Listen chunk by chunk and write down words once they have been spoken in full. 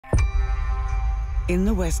In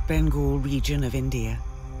the West Bengal region of India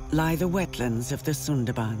lie the wetlands of the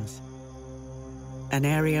Sundarbans, an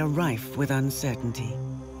area rife with uncertainty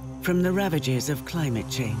from the ravages of climate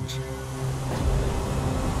change.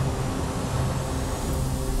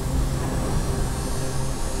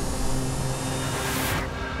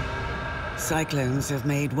 Cyclones have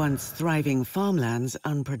made once thriving farmlands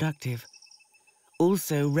unproductive,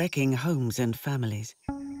 also wrecking homes and families.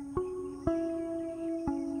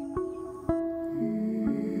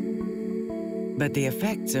 But the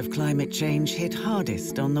effects of climate change hit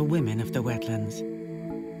hardest on the women of the wetlands,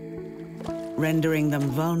 rendering them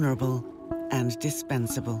vulnerable and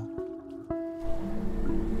dispensable.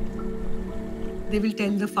 They will tell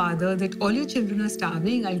the father that all your children are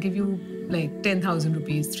starving, I'll give you like 10,000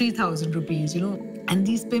 rupees, 3,000 rupees, And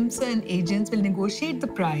these pimps and agents will negotiate the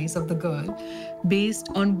price of the girl based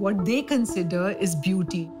on what they consider is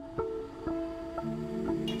beauty.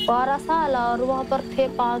 12 साल और वहाँ पर थे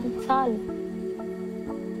 5 साल।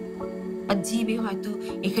 अजीबे হয়তো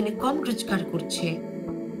এখানে কম রোজগার করছে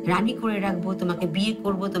রানী করে রাখবো তোমাকে বিয়ে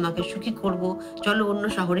করব তোমাকে সুখী করব চলো অন্য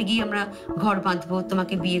শহরে গিয়ে আমরা ঘর বাঁধবো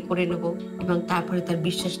তোমাকে বিয়ে করে নেব এবং তারপরে তার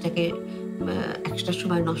বিশ্বাসটাকে একটা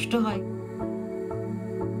সময় নষ্ট হয়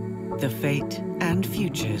The fate and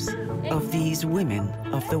futures of these women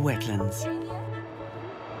of the wetlands.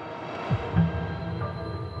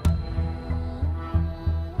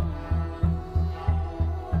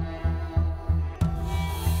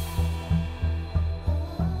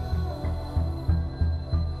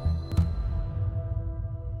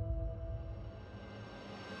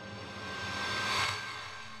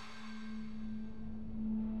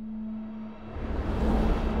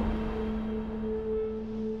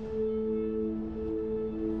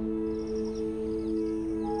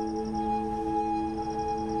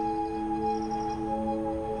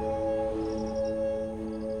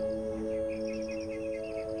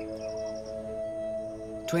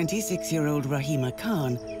 "26-year-old Rahima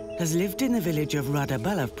Khan has lived in the village of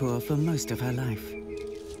Rehabilitation for most of her life.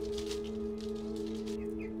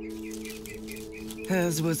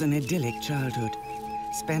 Hers was an idyllic childhood,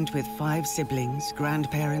 spent with 5 siblings,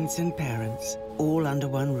 grandparents and parents, all under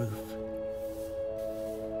one roof.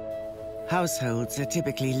 Households are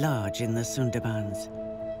typically large in the Sundarbans.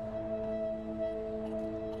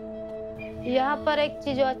 यहाँ पर एक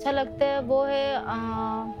चीज जो अच्छा लगता है वो है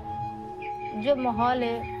जो माहौल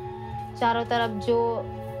है चारों तरफ जो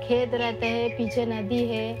खेत रहते हैं पीछे नदी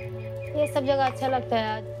है ये सब जगह अच्छा लगता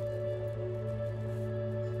है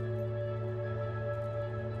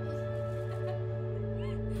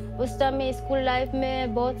उस टाइम में स्कूल लाइफ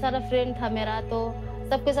में बहुत सारा फ्रेंड था मेरा तो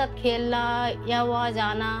सबके साथ खेलना या वहाँ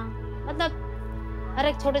जाना मतलब हर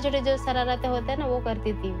एक छोटे-छोटे जो शरारतें होते हैं ना वो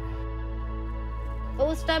करती थी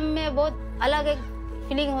तो उस टाइम में बहुत अलग एक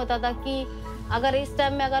फीलिंग होता था कि अगर इस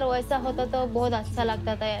टाइम में अगर वैसा होता तो बहुत अच्छा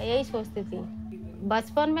लगता था यही सोचती थी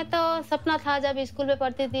बचपन में तो सपना था जब स्कूल में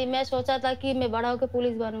पढ़ती थी मैं सोचा था कि मैं बड़ा होकर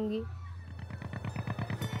पुलिस बनूंगी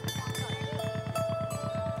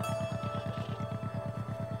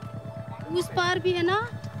उस पार भी है ना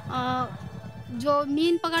जो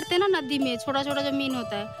मीन पकड़ते हैं ना नदी में छोटा-छोटा जो मीन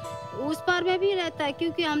होता है उस पार में भी रहता है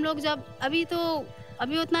क्योंकि हम लोग जब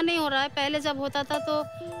अभी उतना नहीं हो रहा है पहले जब होता था तो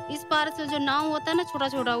इस पार से जो नाव होता है ना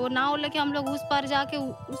छोटा-छोटा वो नाव लेके हम लोग उस पार जाके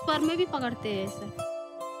उस पार में भी पकड़ते हैं ऐसे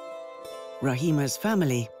Rahima's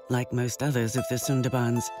family, like most others of the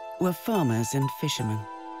Sundarbans, were farmers and fishermen.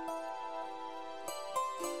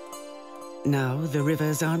 Now the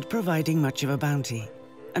rivers aren't providing much of a bounty,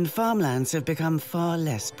 and farmlands have become far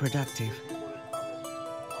less productive.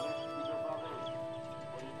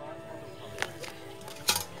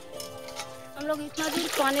 हम लोग इतना दूर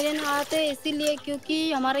पानी लेने आते हैं इसीलिए क्योंकि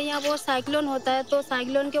हमारे यहाँ बहुत साइक्लोन होता है तो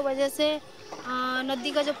साइक्लोन की वजह से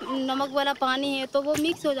नदी का जो नमक वाला पानी है तो वो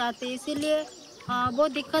मिक्स हो जाते हैं इसीलिए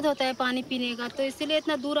बहुत दिक्कत होता है पानी पीने का तो इसीलिए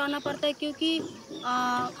इतना दूर आना पड़ता है क्योंकि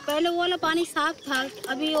पहले वो वाला पानी साफ था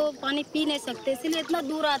अभी वो पानी पी नहीं सकते इसीलिए इतना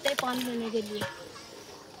दूर आते हैं पानी लेने के लिए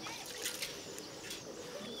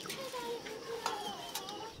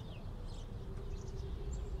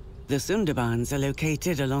The Sundarbans are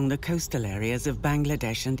located along the coastal areas of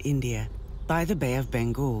Bangladesh and India, by the Bay of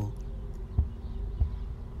Bengal.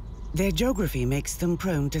 Their geography makes them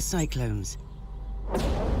prone to cyclones.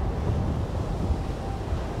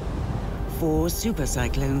 4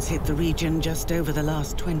 supercyclones hit the region just over the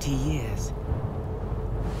last 20 years.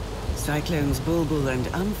 Cyclones Bulbul and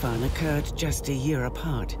Amphan occurred just a year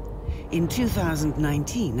apart, in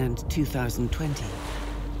 2019 and 2020.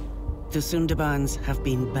 The Sundarbans have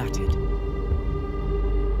been battered.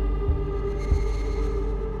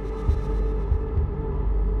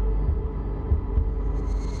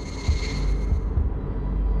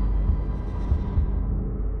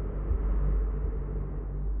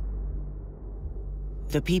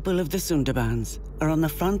 The people of the Sundarbans are on the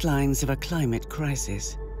front lines of a climate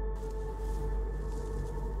crisis.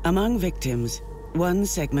 Among victims, one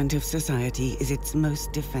segment of society is its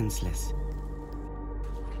most defenseless: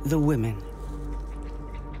 the women.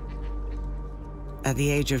 At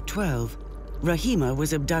the age of 12, Rahima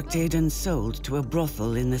was abducted and sold to a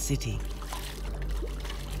brothel in the city.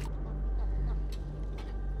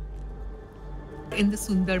 In the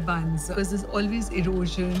Sundarbans, because there's always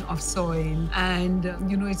erosion of soil, and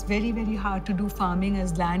it's very, very hard to do farming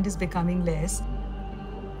as land is becoming less.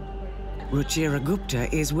 Rokeya Gupta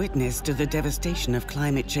is witness to the devastation of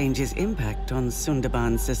climate change's impact on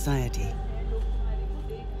Sundarban society.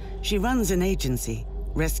 She runs an agency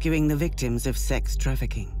rescuing the victims of sex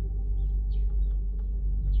trafficking.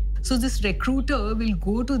 So this recruiter will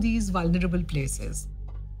go to these vulnerable places.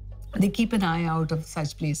 They keep an eye out of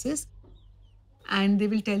such places. And they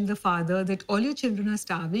will tell the father that all your children are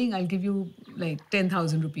starving, I'll give you like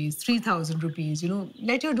 10,000 rupees, 3,000 rupees,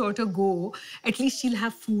 let your daughter go. At least she'll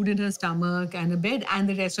have food in her stomach and a bed, and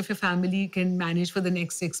the rest of your family can manage for the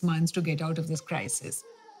next 6 months to get out of this crisis.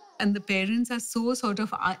 And the parents are so sort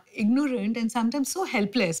of ignorant and sometimes so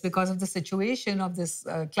helpless because of the situation of this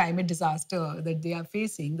climate disaster that they are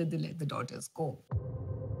facing, that they let the daughters go.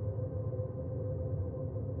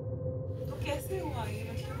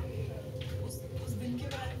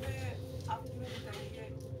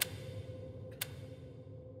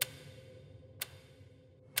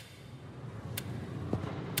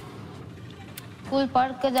 School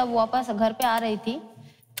पढ़ के जब वापस घर पे आ रही थी,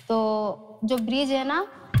 तो जो ब्रिज है ना,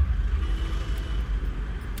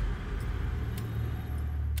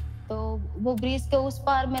 तो वो ब्रिज के उस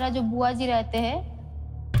पार मेरा जो बुआ जी रहते हैं,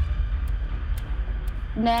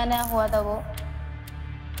 नया नया हुआ था वो।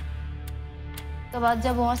 तो बाद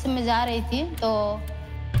जब वहां से मैं जा रही थी, तो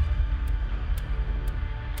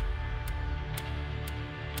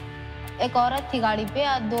एक औरत थी गाड़ी पे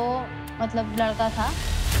और 2 मतलब लड़का था।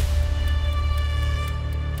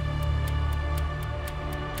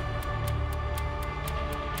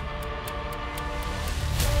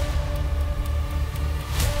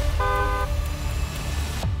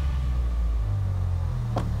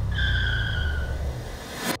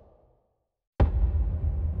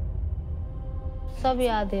 सब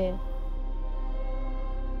याद है।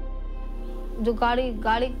 जो गाड़ी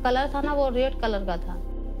कलर था ना, वो रेड कलर का था,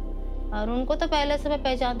 और उनको तो पहले से मैं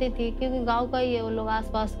पहचानती थी क्योंकि गांव का ही है, वो लोग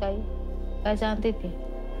आसपास का ही पहचानती थी।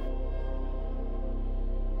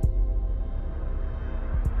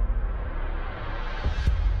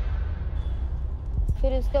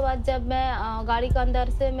 फिर उसके बाद जब मैं गाड़ी के अंदर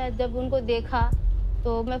से मैं जब उनको देखा,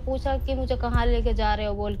 तो मैं पूछा कि मुझे कहाँ लेके जा रहे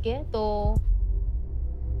हो बोल के। तो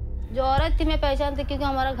जो औरत थी मैं पहचानती क्योंकि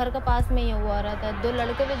हमारा घर का पास में ही वो औरत है। 2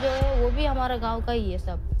 लड़के भी जो है वो भी हमारा गांव का ही है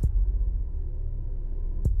सब।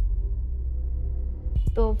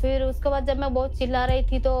 तो फिर उसके बाद जब मैं बहुत चिल्ला रही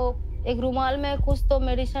थी, तो एक रुमाल में कुछ तो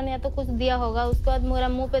मेडिसिन या तो कुछ दिया होगा। उसके बाद मेरा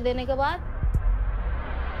मुंह पे देने के बाद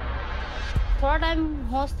थोड़ा टाइम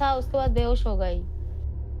होश था, उसके बाद बेहोश हो गई।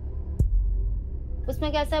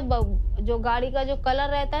 उसमें कैसा जो गाड़ी का जो कलर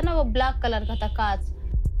रहता है ना, वो ब्लैक कलर का था, कांच।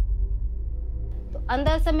 तो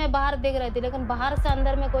अंदर से मैं बाहर देख रही थी, लेकिन बाहर से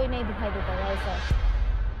अंदर में कोई नहीं दिखाई देता था ऐसा।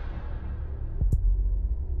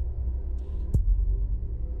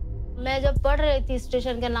 मैं जब पढ़ रही थी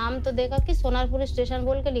स्टेशन का नाम, तो देखा कि सोनारपुर स्टेशन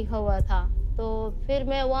बोल के लिखा हुआ था। तो फिर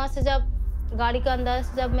मैं वहां से जब गाड़ी के अंदर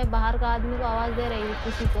से जब मैं बाहर का आदमी को आवाज दे रही थी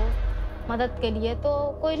किसी को मदद के लिए, तो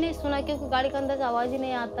कोई नहीं सुना क्योंकि गाड़ी के अंदर से आवाज ही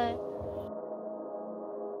नहीं आता है।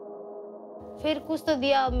 फिर कुछ तो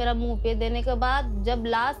दिया मेरा मुंह पे। देने के बाद जब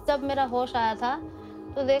मेरा होश आया था,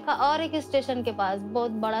 तो देखा और एक स्टेशन के पास,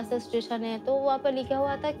 बहुत बड़ा सा स्टेशन है, तो वहाँ पे लिखा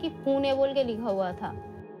हुआ था कि पुणे बोल के लिखा हुआ था।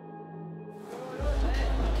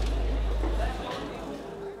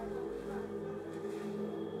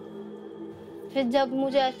 फिर जब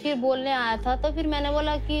मुझे फिर बोलने आया था, तो फिर मैंने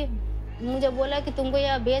बोला कि मुझे बोला कि तुमको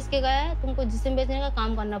यहाँ बेच के गया है, तुमको जिस्म बेचने का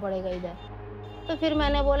काम करना पड़ेगा इधर। तो फिर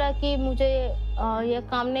मैंने बोला कि मुझे ये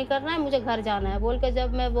काम नहीं करना है, मुझे घर जाना है बोल के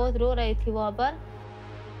जब मैं बहुत रो रही थी वहाँ पर।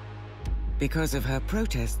 Because of her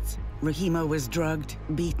protests, Rahima was drugged,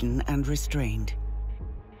 beaten and restrained.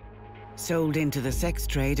 Sold into the sex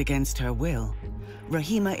trade against her will,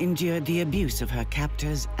 Rahima endured the abuse of her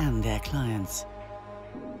captors and their clients.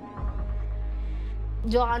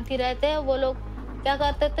 जो आंटी रहते हैं वो लोग क्या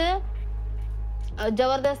करते थे,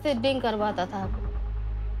 जबरदस्ती ड्रिंक करवाता था।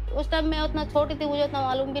 उस टाइम मैं उतना छोटी थी, मुझे उतना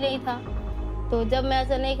मालूम भी नहीं था। तो जब मैं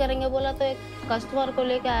ऐसा नहीं करेंगे बोला, तो एक कस्टमर को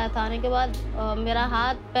लेके आया था। आने के बाद मेरा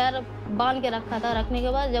हाथ पैर बांध के रखा था, रखने के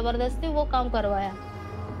बाद जबरदस्ती वो काम करवाया।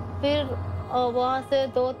 फिर वहाँ से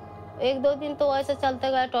एक दो दिन तो ऐसे चलते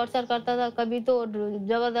गए, टॉर्चर करता था, कभी तो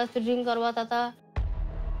जबरदस्ती ड्रिंक करवाता था।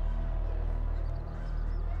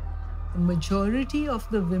 The majority of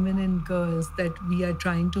the women and girls that we are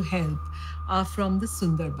trying to help are from the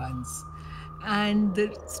Sundarbans. And the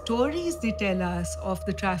stories they tell us of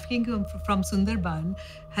the trafficking from Sundarban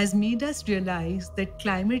has made us realize that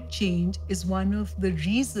climate change is one of the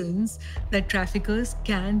reasons that traffickers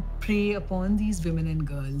can prey upon these women and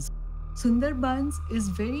girls. Sundarbans is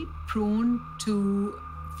very prone to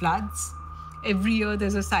floods. Every year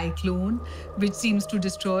there's a cyclone which seems to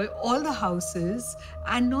destroy all the houses.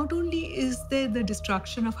 And not only is there the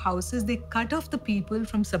destruction of houses, they cut off the people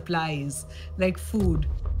from supplies like food.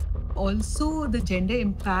 Also, the gender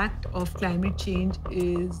impact of climate change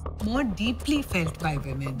is more deeply felt by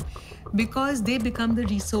women because they become the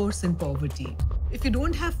resource in poverty. If you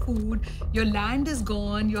don't have food, your land is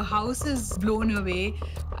gone, your house is blown away,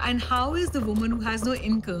 and how is the woman who has no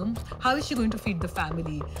income, how is she going to feed the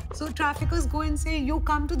family? So traffickers go and say, you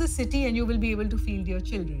come to the city and you will be able to feed your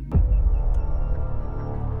children.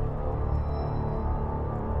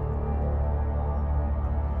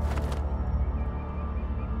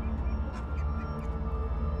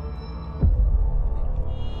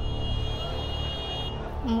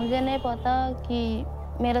 मुझे नहीं पता कि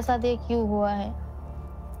मेरे साथ ये क्यों हुआ है,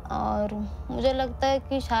 और मुझे लगता है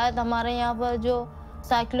कि शायद हमारे यहाँ पर जो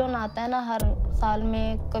साइक्लोन आता है ना हर साल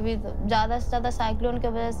में, कभी ज़्यादा से ज़्यादा साइक्लोन की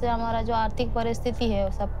वजह से हमारा जो आर्थिक परिस्थिति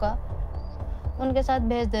है सबका उनके साथ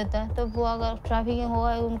भेज देता है। तो वो अगर ट्रैफिकिंग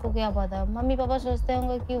हुआ है उनको क्या पता। मम्मी पापा सोचते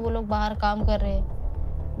होंगे कि वो लोग बाहर काम कर रहे हैं,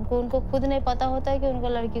 उनको खुद नहीं पता होता है कि उनको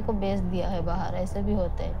लड़की को भेज दिया है बाहर। ऐसे भी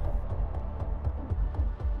होते हैं।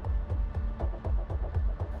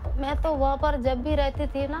 मैं तो वहाँ पर जब भी रहती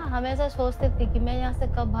थी ना, हमेशा सोचती थी कि मैं यहाँ से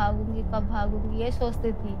कब भागूंगी, ये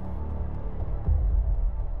सोचती थी।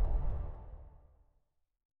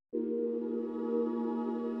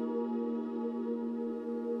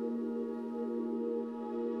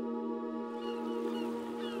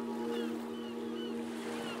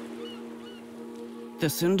 The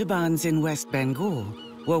Sundarbans in West Bengal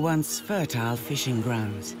were once fertile fishing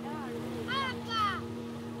grounds.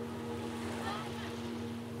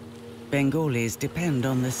 Bengalis depend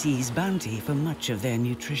on the sea's bounty for much of their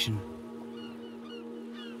nutrition.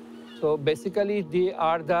 So basically, they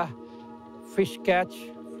are the fish catch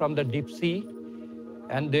from the deep sea,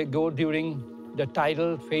 and they go during the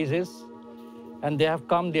tidal phases, and they have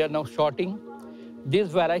come, they are now shorting. These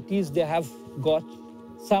varieties, they have got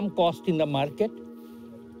some cost in the market,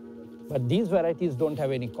 but these varieties don't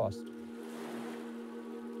have any cost.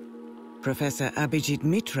 Professor Abhijit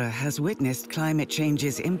Mitra has witnessed climate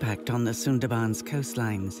change's impact on the Sundarbans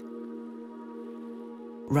coastlines.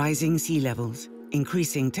 Rising sea levels,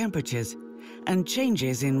 increasing temperatures, and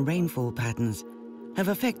changes in rainfall patterns have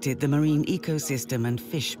affected the marine ecosystem and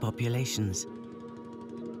fish populations.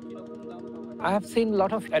 I have seen a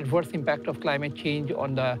lot of adverse impact of climate change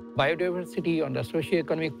on the biodiversity, on the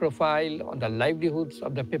socio-economic profile, on the livelihoods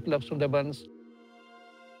of the people of Sundarbans.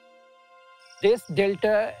 This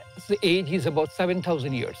delta's age is about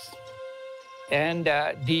 7,000 years. And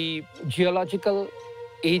the geological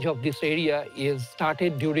age of this area is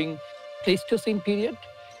started during Pleistocene period.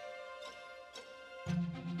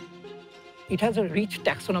 It has a rich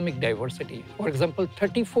taxonomic diversity. For example,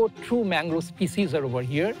 34 true mangrove species are over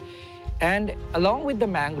here. And along with the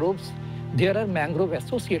mangroves, there are mangrove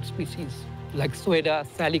associate species like Sueda,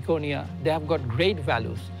 Saliconia. They have got great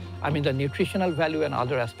values. I mean, the nutritional value and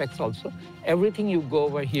other aspects also. Everything you go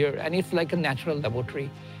over here, and it's like a natural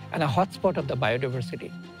laboratory and a hotspot of the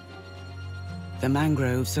biodiversity. The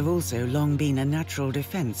mangroves have also long been a natural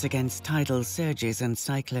defense against tidal surges and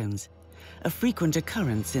cyclones, a frequent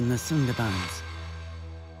occurrence in the Sundarbans.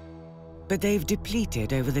 But they've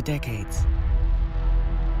depleted over the decades.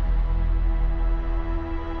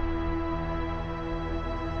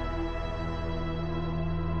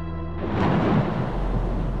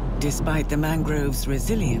 Despite the mangroves'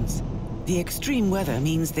 resilience, the extreme weather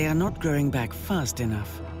means they are not growing back fast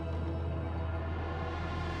enough.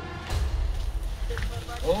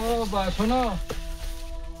 Oh, শোনো,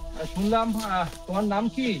 শুনলাম তোমার নাম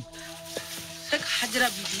কি? শেখ হাজরা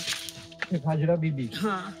বিবি। শেখ হাজরা বিবি।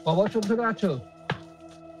 হ্যাঁ। কত বছর ধরে আছো?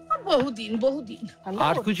 বহুদিন।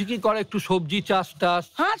 আর কিছু কি করে একটু সবজি চাষ-টাস?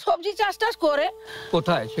 হ্যাঁ, সবজি চাষ-টাস করে।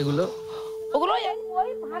 কোথায় সেগুলো? ওগুলো ওই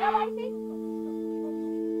ভাড়া বাড়িতে।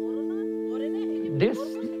 This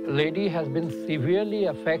lady has been severely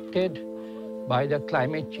affected by the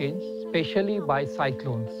climate change, especially by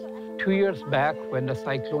cyclones. 2 years back, when the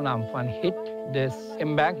cyclone Amphan hit, this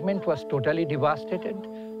embankment was totally devastated.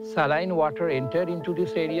 Saline water entered into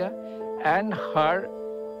this area, and her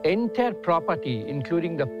entire property,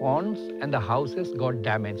 including the ponds and the houses, got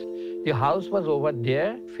damaged. The house was over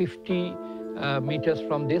there, 50 meters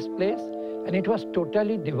from this place, and it was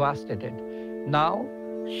totally devastated. Now,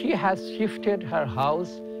 she has shifted her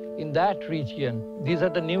house in that region. These are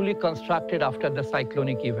the newly constructed after the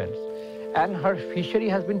cyclonic events. And her fishery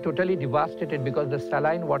has been totally devastated because the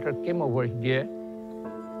saline water came over here.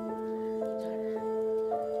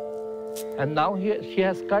 And now she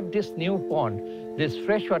has cut this new pond, this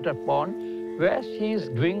freshwater pond, where she is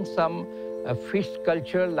doing some fish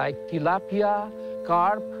culture like tilapia,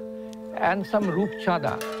 carp, and some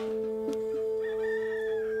rupchada.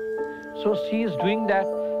 So she is doing that,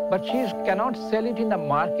 but she cannot sell it in the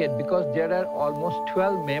market because there are almost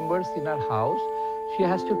 12 members in her house. She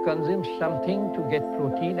has to consume something to get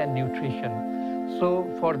protein and nutrition. So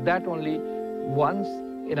for that only once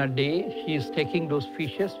in a day, she is taking those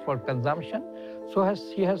fishes for consumption. So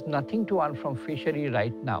she has nothing to earn from fishery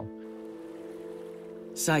right now.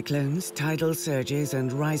 Cyclones, tidal surges,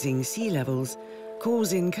 and rising sea levels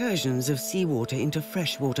cause incursions of seawater into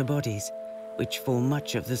freshwater bodies, which form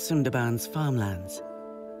much of the Sundarbans farmlands.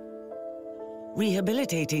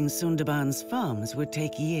 Rehabilitating Sundarbans farms would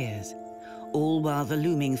take years, all while the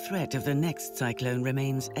looming threat of the next cyclone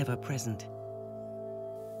remains ever present.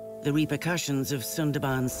 The repercussions of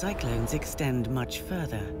Sundarbans cyclones extend much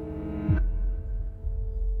further.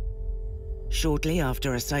 Shortly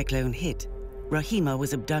after a cyclone hit, Rahima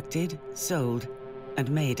was abducted, sold, and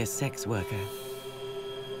made a sex worker.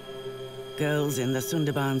 Girls in the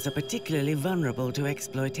Sundarbans are particularly vulnerable to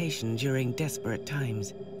exploitation during desperate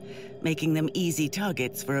times, making them easy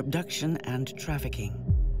targets for abduction and trafficking.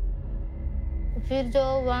 फिर जो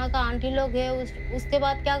वहाँ का aunty लोग है उसके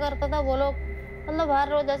बाद क्या करता था वो लोग मतलब हर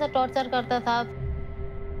रोज ऐसा टॉर्चर करता था।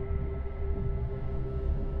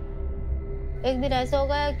 एक दिन ऐसा हो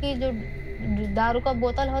गया कि जो दारू का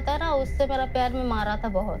बोतल होता है ना उससे मेरा पैर में मारा था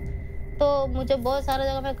बहुत, तो मुझे बहुत सारे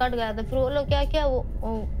जगह में कट गया था। फिर वो लोग क्या किया,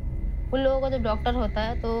 उन लोगों का जो डॉक्टर होता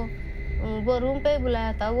है तो वो रूम पे ही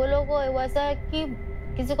बुलाया था। वो लोगों को वैसा है कि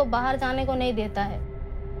किसी को बाहर जाने को नहीं देता है।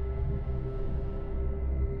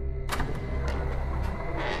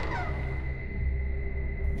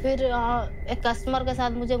 फिर एक कस्टमर के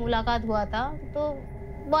साथ मुझे मुलाकात हुआ था, तो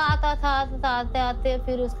वो आता था आते आते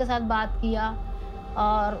फिर उसके साथ बात किया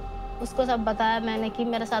और उसको सब बताया मैंने कि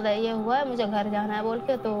मेरे साथ ये हुआ है, मुझे घर जाना है बोल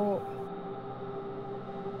के। तो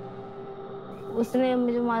उसने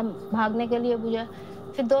मुझे भागने के लिए बुलाया।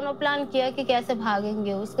 फिर दोनों प्लान किया कि कैसे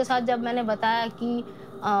भागेंगे। उसके साथ जब मैंने बताया कि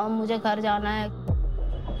मुझे घर जाना है।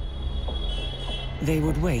 They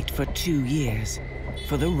would wait for 2 years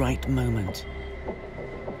for the right moment.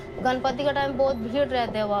 Ganpati का टाइम बहुत भीड़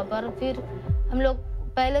रहते है वहाँ पर। फिर हम लोग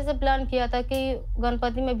पहले से प्लान किया था कि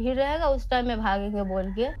गणपति में भीड़ रहेगा उस टाइम में भागेंगे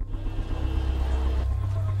बोल के।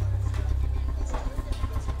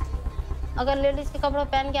 अगर लेडीज के कपड़े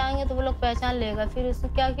पहन के आएंगे तो वो लोग पहचान लेगा। फिर उसने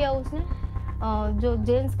क्या किया, उसने जो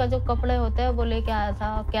जेंट्स का जो कपड़े होते हैं वो लेके आया था,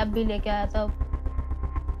 कैप भी लेके आया था।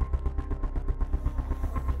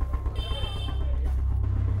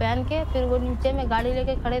 पहन के फिर वो नीचे में गाड़ी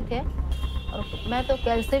लेके खड़े थे और मैं तो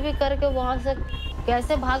कैसे भी करके वहाँ से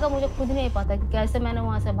कैसे भागा मुझे खुद नहीं पता कि कैसे मैंने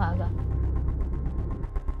वहाँ से भागा।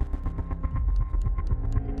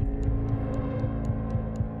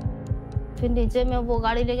 फिर नीचे में वो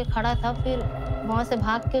गाड़ी लेके खड़ा था, फिर वहाँ से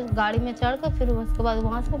भाग के गाड़ी में चढ़ के फिर उसके बाद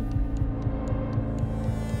वहाँ से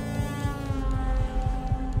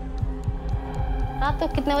रात को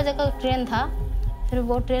कितने बजे का ट्रेन था, फिर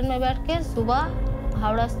वो ट्रेन में बैठ के सुबह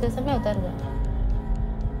हावड़ा स्टेशन में उतर गया।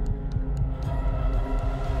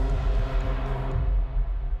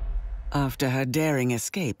 After her daring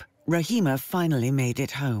escape, Rahima finally made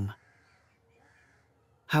it home.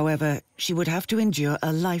 However, she would have to endure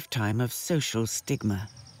a lifetime of social stigma.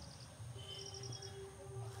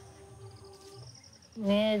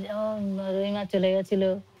 Rahima চলে গেছিল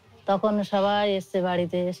তখন সবাই এসে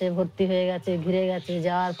বাড়িতে এসে ভর্তি হয়ে গেছে, ঘিরে গেছে।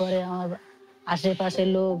 যাওয়ার পরে আমার আশেপাশের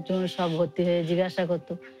লোকজন সব ভর্তি হয়ে জিজ্ঞাসা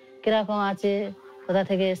করতো কিরকম আছে, কোথা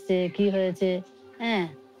থেকে এসছে, কি হয়েছে। হ্যাঁ,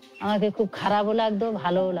 আমাকে খুব খারাপও লাগতো,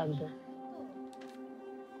 ভালোও লাগতো।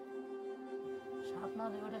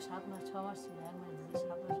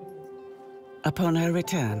 Upon her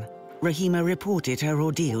return, Rahima reported her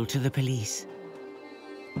ordeal to the police.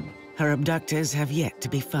 Her abductors have yet to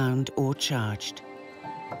be found or charged.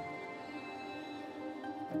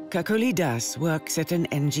 Kakuli Das works at an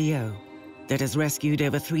NGO that has rescued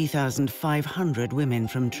over 3,500 women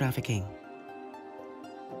from trafficking.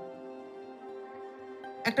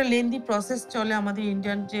 একটা lengthy process চলে আমাদের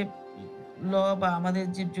Indian যে ল বা আমাদের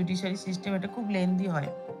যে judiciary system, এটা খুব lengthy হয়।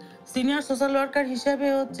 সিনিয়র সোশ্যাল ওয়ার্কার হিসাবে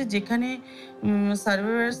হচ্ছে যেখানে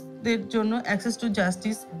সার্ভাইভার্সদের জন্য অ্যাক্সেস টু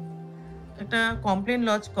জাস্টিস একটা কমপ্লেন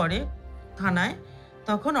লজ করে থানায়,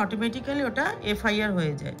 তখন অটোমেটিক্যালি ওটা এফআইআর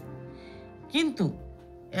হয়ে যায়। কিন্তু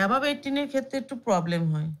অ্যাবাভ 18-এর ক্ষেত্রে একটু প্রবলেম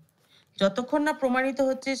হয়। যতক্ষণ না প্রমাণিত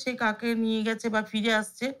হচ্ছে সে কাকে নিয়ে গেছে বা ফিরে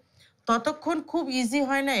আসছে, ততক্ষণ খুব ইজি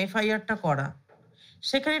হয় না এফআইআরটা করা,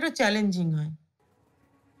 সেখানে একটু চ্যালেঞ্জিং হয়।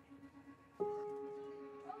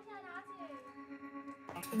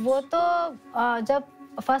 वो तो जब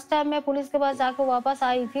फर्स्ट टाइम मैं पुलिस के पास जाकर वापस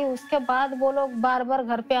आई थी, उसके बाद वो लोग बार बार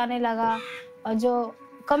घर पे आने लगा। और जो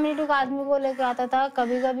कम्युनिटी का आदमी को लेके आता था,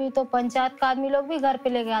 कभी कभी तो पंचायत का आदमी लोग भी घर पे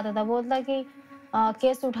लेके आता था, बोलता कि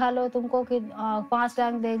केस उठा लो, तुमको कि 5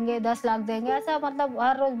 लाख देंगे, 10 लाख देंगे, ऐसा मतलब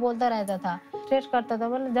हर रोज बोलता रहता था, थ्रेट करता था।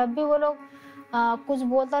 मतलब जब भी वो लोग कुछ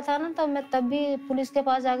बोलता था ना, तो मैं तब भी पुलिस के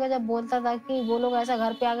पास जाकर जब बोलता था कि वो लोग ऐसा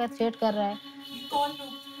घर पे आकर थ्रेट कर रहा है। कौन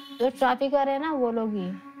लोग? जो ट्रैफिकर है ना, वो लोग ही।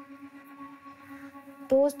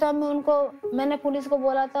 तो उस टाइम में उनको मैंने पुलिस को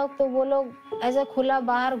बोला था, तो वो लोग ऐसे खुला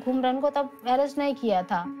बाहर घूम रहे, उनको तब अरेस्ट नहीं किया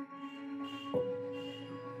था।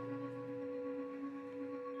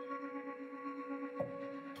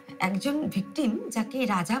 একজন ভিকটিম যাকে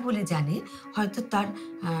রাজা বলে জানে, হয়তো তার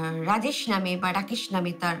রাজেশ নামে বা রাকেশ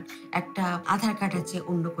নামে তার একটা আধার কার্ড আছে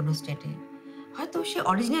অন্য কোনো স্টেটে, হয়তো সে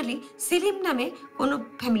অরিজিনালি সেলিম নামে কোনো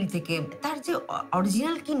ফ্যামিলি থেকে, তার যে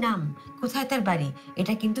অরিজিনাল কি নাম, কোথায় তার বাড়ি,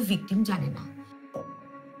 এটা কিন্তু ভিকটিম জানে না।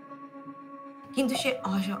 কিন্তু সে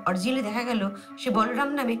অরিজিনালি দেখা গেল সে বলরাম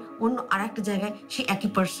নামে অন্য আর একটা জায়গায় সে একই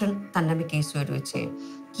পার্সন, তার নামে কেস হয়ে রয়েছে।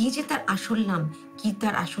 কি যে তার আসল নাম, কি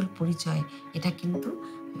তার আসল পরিচয়, এটা কিন্তু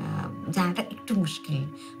জানাটা একটু মুশকিল।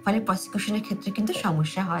 ফলে প্রসিকিউশনের ক্ষেত্রে কিন্তু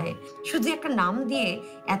সমস্যা হয়। শুধু একটা নাম দিয়ে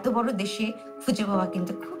এত বড় দেশে খুঁজে পাওয়া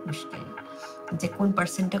কিন্তু খুব মুশকিল, যে কোন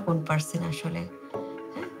পার্সনটা কোন পার্সন আসলে।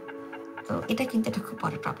 হ্যাঁ, তো এটা কিন্তু একটা খুব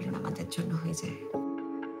বড় প্রবলেম আমাদের জন্য হয়ে যায়।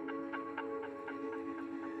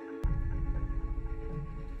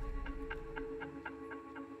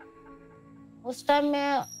 उस टाइम में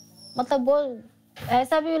मतलब वो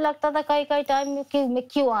ऐसा भी लगता था कई कई टाइम में कि मैं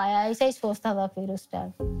क्यों आया, ऐसा ही सोचता था। फिर उस टाइम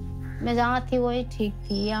मैं जहाँ थी वही ठीक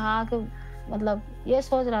थी, यहाँ आके मतलब ये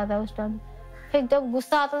सोच रहा था उस टाइम। फिर जब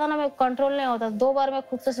गुस्सा आता था ना, मैं कंट्रोल नहीं होता। 2 बार मैं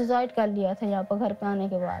खुद से सुसाइड कर लिया था यहाँ पर घर पे आने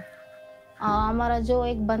के बाद। हमारा जो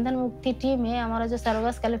एक बंधन मुक्ति टीम है, हमारा जो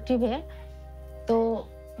सर्वाइवर्स कलेक्टिव है, तो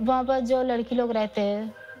वहाँ पर जो लड़की लोग रहते हैं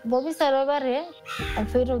वो भी सर्वाइवर है। और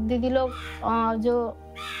फिर दीदी लोग जो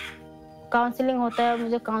काउंसलिंग होता है,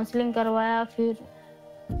 मुझे काउंसलिंग करवाया। फिर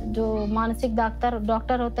जो मानसिक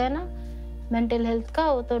डॉक्टर होता है ना, मेंटल हेल्थ का,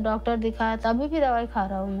 वो तो डॉक्टर दिखाया था। अभी भी दवाई खा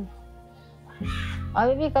रहा हूँ मैं।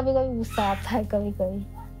 अभी भी कभी कभी गुस्सा आता है, कभी कभी।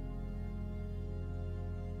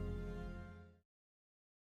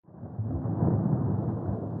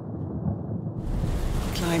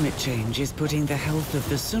 Climate change is putting the health of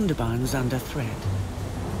the Sundarbans under threat.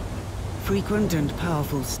 Frequent and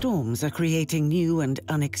powerful storms are creating new and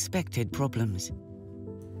unexpected problems.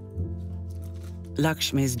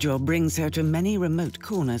 Lakshmi's job brings her to many remote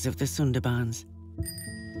corners of the Sundarbans.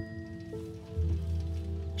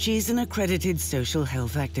 She's an accredited social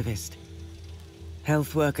health activist.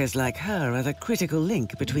 Health workers like her are the critical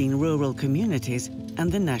link between rural communities and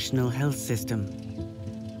the national health system.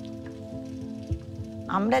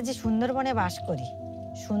 আমরা যে সুন্দরবনে বাস করি,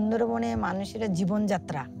 সুন্দরবনে মানুষের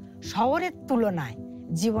জীবনযাত্রা শহরের তুলনায়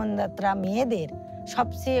জীবনযাত্রা মেয়েদের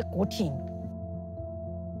সবচেয়ে কঠিন।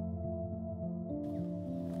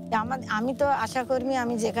 আমি তো আশাকর্মী,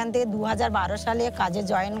 আমি যেখান থেকে 2012 সালে কাজে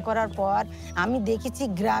জয়েন করার পর আমি দেখেছি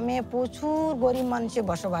গ্রামে প্রচুর গরিব মানুষে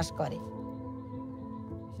বসবাস করে।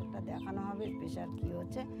 সেটা দেখানো হবে প্রেশার কি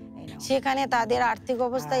হচ্ছে। সেখানে তাদের আর্থিক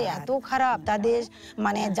অবস্থা এত খারাপ, তাদের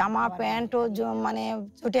মানে জামা প্যান্টও মানে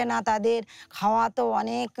ছুটে না, তাদের খাওয়া তো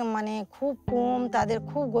অনেক মানে খুব কম, তাদের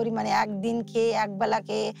খুব গরিব, মানে একদিন খেয়ে একবেলা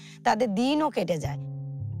খেয়ে তাদের দিনও কেটে যায়।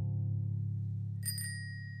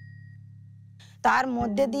 তার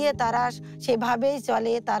মধ্যে দিয়ে তারা সেভাবেই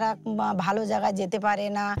চলে, তারা ভালো জায়গায় যেতে পারে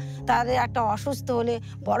না। তাদের একটা অসুস্থ হলে,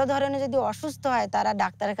 বড় ধরনের যদি অসুস্থ হয়, তারা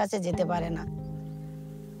ডাক্তারের কাছে যেতে পারে না,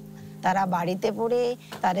 তারা বাড়িতে পড়ে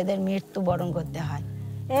তাদের মৃত্যুবরণ করতে হয়।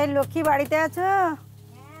 এই লক্ষ্মী, বাড়িতে আছো?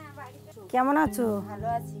 কেমন আছো? ভালো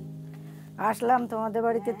আছি। আসলাম তোমাদের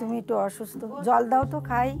বাড়িতে, তুমি একটু অসুস্থ। জল দাও তো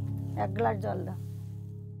খাই, 1 গ্লাস জল দাও।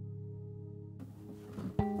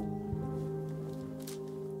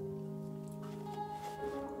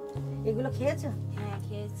 এগুলো খেয়েছো? হ্যাঁ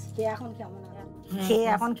খেয়েছি। এখন কেমন আছে? খেয়ে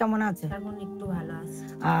এখন কেমন আছে? এখন একটু ভালো আছে।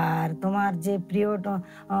 আর তোমার যে পিরিয়ড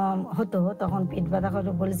হতো তখন পেট ব্যথা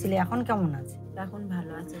করে বলেছিলে, এখন কেমন আছে? এখন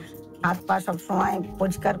ভালো আছে। হাত পা সব সময়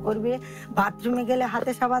পরিষ্কার করবে, বাথরুমে গেলে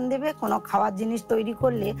হাতে সাবান দেবে, কোনো খাওয়ার জিনিস তৈরি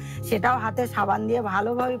করলে সেটাও হাতে সাবান দিয়ে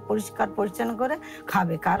ভালোভাবে পরিষ্কার পরিচ্ছন্ন করে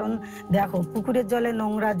খাবে। কারণ দেখো পুকুরের জলে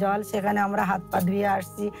নোংরা জল, সেখানে আমরা হাত পা ধুয়ে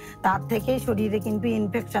আসছি, তার থেকেই শরীরে কিন্তু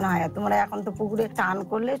ইনফেকশন হয়। তোমরা এখন তো পুকুরে চান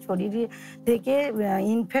করলে শরীরে থেকে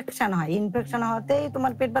ইনফেকশন হয়, ইনফেকশন হতেই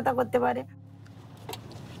তোমার পেট ব্যথা করতে পারে।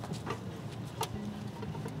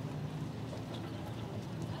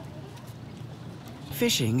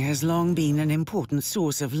 Fishing has long been an important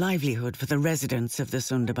source of livelihood for the residents of the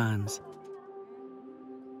Sundarbans.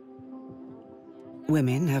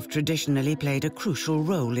 Women have traditionally played a crucial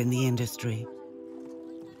role in the industry.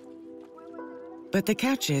 But the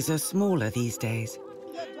catches are smaller these days,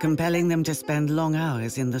 compelling them to spend long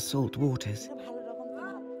hours in the salt waters.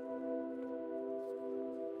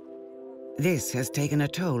 This has taken a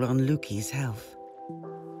toll on Luki's health.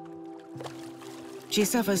 She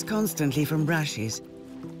suffers constantly from rashes,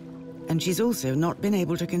 and she's also not been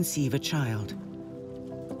able to conceive a child.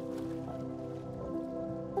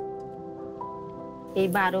 এই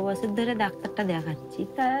 12 বছর ধরে ডাক্তারটা দেখাচ্ছি,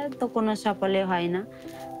 তা তো কোনো সফলে হয় না।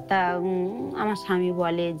 তা আমার স্বামী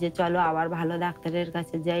বলে যে চলো আবার ভালো ডাক্তারের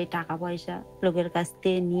কাছে যাই, টাকা পয়সা লোকের কাছ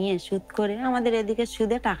থেকে নিয়ে সুদ করে, আমাদের এদিকে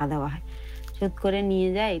সুদে টাকা দেওয়া হয়, সুদ করে নিয়ে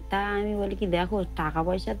যাই। তা আমি বলি কি দেখো টাকা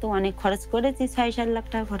পয়সা তো অনেক খরচ করেছি, 6-7 লাখ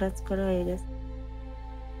টাকা খরচ করে হয়ে গেছে।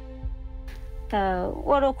 তা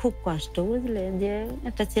ওরও খুব কষ্ট, বুঝলে, যে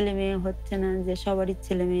একটা ছেলে মেয়ে হচ্ছে না, যে সবারই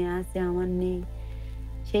ছেলে মেয়ে আছে, আমার নেই।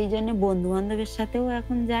 সেই জন্য বন্ধু বান্ধবের সাথেও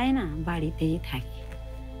এখন যায় না, বাড়িতেই থাকি।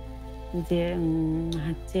 যে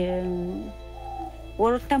হচ্ছে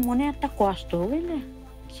ওরটা মনে একটা কষ্ট, বুঝলে,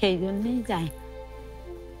 সেই জন্যই যাই।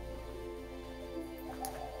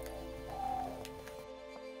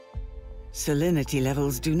 Salinity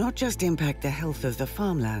levels do not just impact the health of the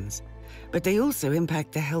farmlands, but they also impact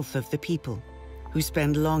the health of the people who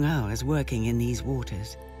spend long hours working in these waters.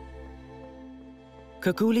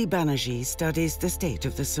 Kakuli Banerjee studies the state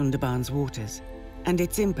of the Sundarbans waters and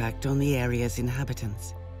its impact on the area's inhabitants.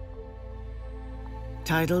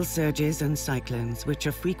 Tidal surges and cyclones, which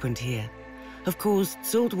are frequent here, have caused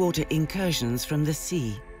saltwater incursions from the sea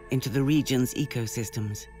into the region's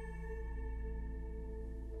ecosystems.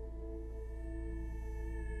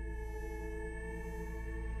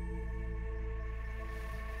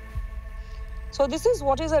 So this is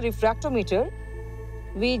what is a refractometer.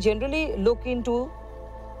 We generally look into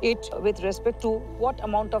it with respect to what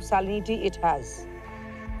amount of salinity it has.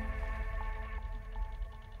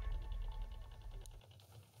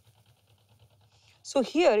 So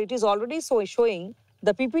here it is already showing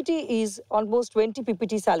the PPT is almost 20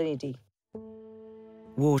 PPT salinity.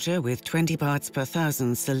 Water with 20 parts per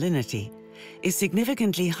thousand salinity is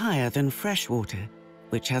significantly higher than fresh water,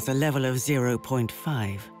 which has a level of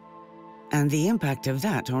 0.5. And the impact of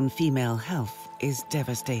that on female health is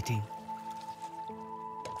devastating.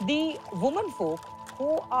 The women folk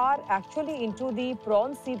who are actually into the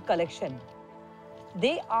prawn seed collection,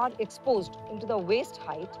 they are exposed into the waist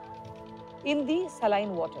height in the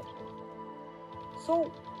saline water. So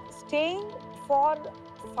staying for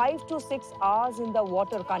 5 to 6 hours in the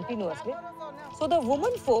water continuously. So the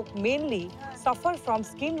women folk mainly suffer from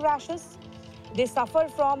skin rashes. They suffer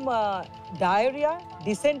from diarrhea,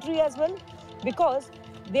 dysentery as well, because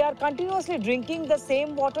they are continuously drinking the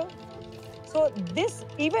same water. So this,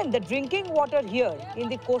 even the drinking water here in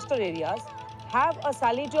the coastal areas have a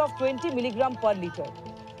salinity of 20 milligram per liter.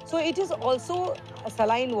 So it is also a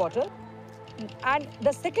saline water. And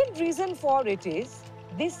the second reason for it is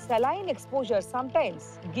this saline exposure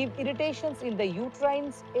sometimes give irritations in the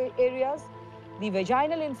uterine areas, the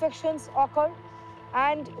vaginal infections occur,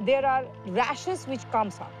 and there are rashes which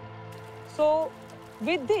comes up. So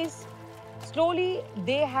with this, slowly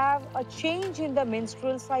they have a change in the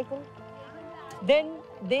menstrual cycle. Then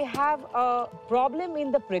they have a problem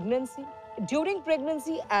in the pregnancy, during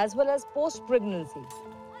pregnancy as well as post-pregnancy.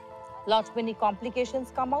 Lots many complications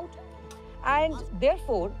come out, and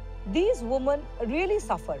therefore these women really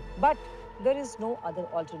suffer, but there is no other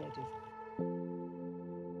alternative.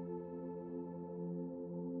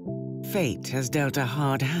 Fate has dealt a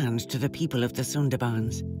hard hand to the people of the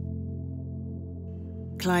Sundarbans.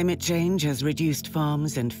 Climate change has reduced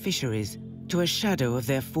farms and fisheries to a shadow of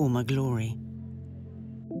their former glory.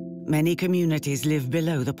 Many communities live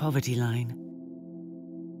below the poverty line.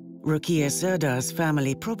 Rokeya Sardar's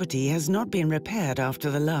family property has not been repaired after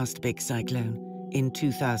the last big cyclone in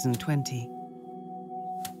 2020.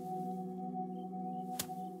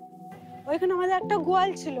 ওইখানে আমাদের একটা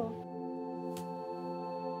গোয়াল ছিল,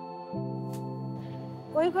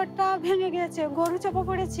 ওই ঘরটা ভেঙে গেছে, গরু চাপা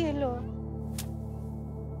পড়েছিল।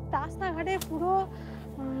 রাস্তাঘাটে পুরো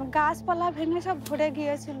গাছপালা ভেঙে সব ভরে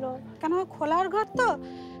গিয়েছিল, কেন খোলার ঘর তো,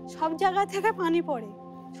 সব জায়গা থেকে পানি পড়ে,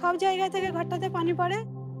 সব জায়গা থেকে ঘরটাতে পানি পড়ে।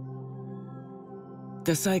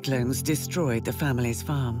 The cyclones destroyed the family's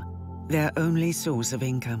farm, their only source of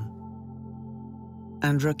income.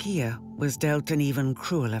 And Rokeya was dealt an even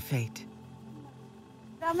crueler fate.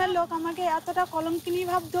 গ্রামের লোক আমাকে এতটা কলঙ্কিনী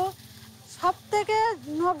ভাবতো, সব থেকে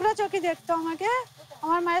নোংরা চোখে দেখতো আমাকে।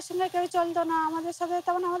 আমার মায়ের সঙ্গে কেউ চলতো না, আমাদের সাথে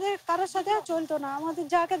তেমন আমাদের কারোর সাথে চলতো না, আমাদের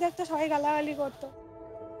যাকে দেখতো সবাই গালাগালি করতো।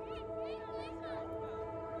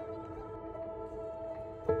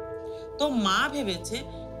 তো মা ভেবেছে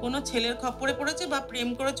কোনো ছেলের খপ্পরে পড়েছে বা প্রেম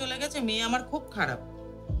করে চলে গেছে, মেয়ে আমার খুব খারাপ।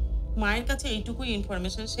 মায়ের কাছে এইটুকুই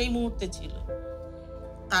ইনফরমেশন সেই মুহূর্তে ছিল।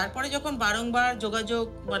 তারপরে যখন বারংবার যোগাযোগ,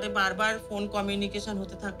 মানে বারবার ফোন কমিউনিকেশন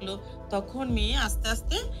হতে থাকলো, তখন মেয়ে আস্তে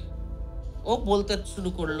আস্তে ও বলতে শুরু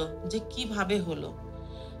করলো যে কিভাবে হলো,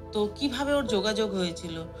 তো কিভাবে ওর যোগাযোগ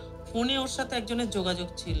হয়েছিল। ফোনে ওর সাথে একজনের যোগাযোগ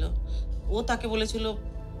ছিল, ও তাকে বলেছিল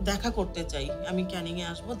দেখা করতে চাই, আমি ক্যানিংয়ে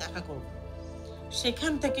আসবো, দেখা করব।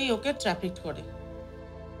 সেখান থেকেই ওকে ট্রাফিক করে।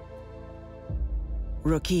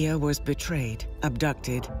 Rokeya was betrayed,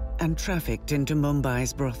 abducted, and trafficked into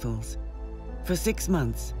Mumbai's brothels. For 6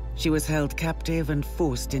 months, she was held captive and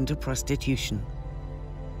forced into prostitution.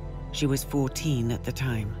 She was 14 at the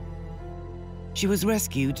time. She was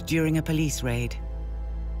rescued during a police raid.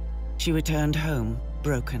 She returned home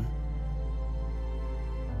broken.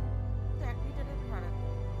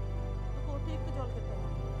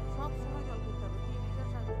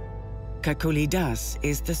 Kakuli Das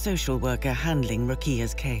is the social worker handling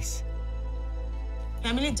Rokeya's case.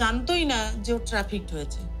 Family জানতোই না যে ও ট্রাফিকড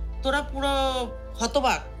হয়েছে। তোরা পুরো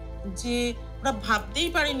হতবাক, যে ওরা ভাবতেই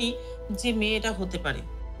পারেনি যে মেয়েটা হতে পারে।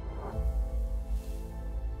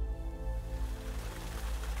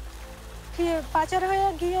 পাচার হয়ে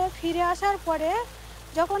গিয়ে ফিরে আসার পরে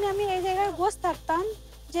যখন আমি এই জায়গায় বসে থাকতাম,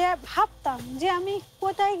 যে ভাবতাম যে আমি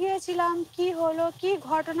কোথায় গিয়েছিলাম, কি হলো, কি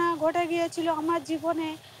ঘটনা ঘটে গিয়েছিল আমার জীবনে,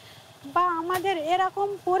 বা আমাদের এরকম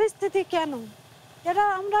পরিস্থিতি কেন, এটা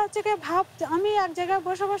আমরা হচ্ছে কি ভাবতাম। আমি এক জায়গায়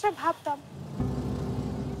বসে বসে ভাবতাম।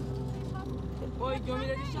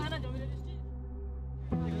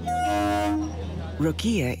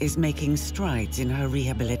 Rokeya is making strides in her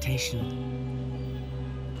rehabilitation.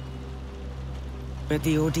 But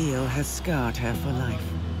the ordeal has scarred her for life.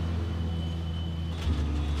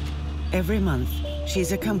 Every month,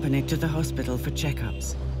 she's accompanied to the hospital for checkups.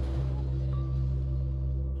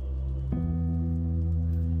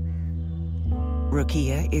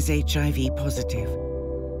 Rokeya is HIV positive.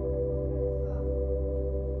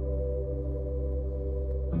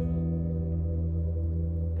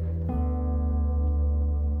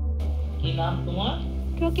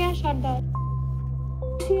 Rokeya সর্দার।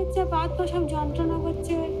 হচ্ছে বাত তো সব যন্ত্রণা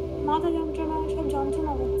করছে, মাথা যন্ত্রণা, সব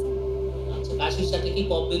যন্ত্রণা করছে। আচ্ছা, কাশির সাথে কি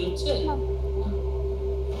কফ বের হচ্ছে?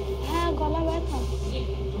 হ্যাঁ, গলা ব্যথা,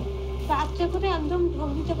 রাত্রে করে একদম ঢোক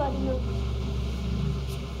দিতে পারি না।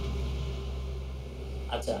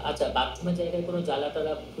 আচ্ছা আচ্ছা, বাথরুমের জায়গায় কোনো জ্বালা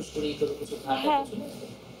টালা ফুসকুড়ি কোনো কিছু খাওয়া কিছু নেই?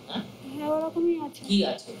 হ্যাঁ, ওরকমই আছে। কি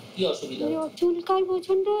আছে, কি অসুবিধা হচ্ছে? চুলকায়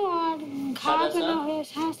প্রচন্ড, আর ঘা কেনা হয়ে,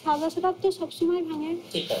 সাদা সাদা তো সবসময় ভাঙে।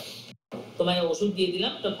 ঠিক আছে, তোমায় ওষুধ দিয়ে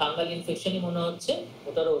দিলাম, তো ফাঙ্গাল ইনফেকশনই মনে হচ্ছে,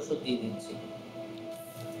 ওটারও ওষুধ দিয়ে দিচ্ছি।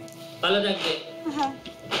 ভালো থাকবে। হ্যাঁ।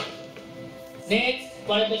 নেক্সট,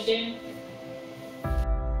 পরের পেশেন্ট।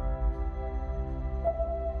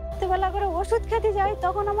 বেলা করে ওষুধ খেতে যাই,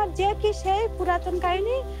 তখন আমার যে কি সেই পুরাতন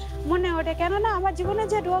কাহিনী মনে ওঠে, কেননা আমার জীবনে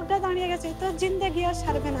যে রোগটা দাঁড়িয়ে গেছে, তো জিন্দেগি আর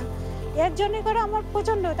সারবে না। এর জন্য করে আমার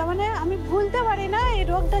প্রচন্ড, তার মানে আমি ভুলতে পারি না, এই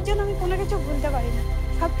রোগটার জন্য আমি কোনো কিছু ভুলতে পারি না,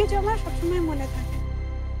 সবকিছু আমার সবসময় মনে থাকে।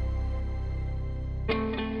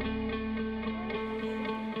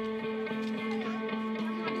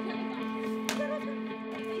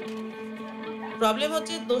 প্রবলেম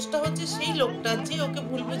হচ্ছে, দোষটা হচ্ছে সেই লোকটা যে ওকে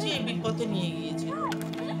ভুল বুঝিয়ে এই বিপদে নিয়ে গিয়েছে।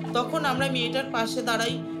 তখন আমরা মেয়েটার পাশে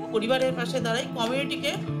দাঁড়াই, পরিবারের পাশে দাঁড়াই,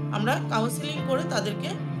 কমিউনিটিকে আমরা কাউন্সিলিং করে তাদেরকে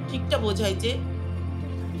ঠিকটা বোঝাই যে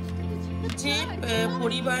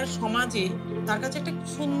পরিবার সমাজে তার কাছে একটা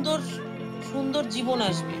সুন্দর সুন্দর জীবন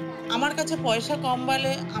আসবে। আমার কাছে পয়সা কম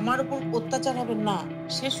বলে আমার উপর অত্যাচার হবে না,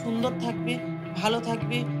 সে সুন্দর থাকবে, ভালো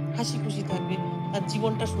থাকবে, হাসি খুশি থাকবে, তার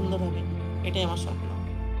জীবনটা সুন্দর হবে, এটাই আমার স্বপ্ন।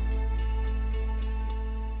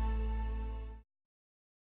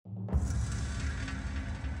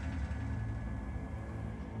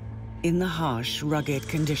 In the harsh, rugged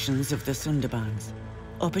conditions of the Sundarbans,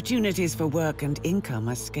 opportunities for work and income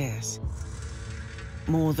are scarce.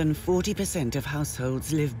 More than 40% of households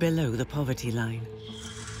live below the poverty line.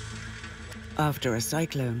 After a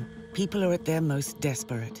cyclone, people are at their most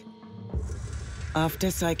desperate. After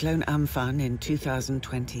Cyclone Amphan in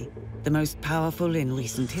 2020, the most powerful in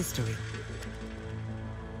recent history,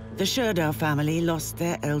 the Sherdar family lost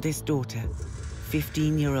their eldest daughter,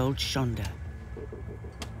 15-year-old Shonda.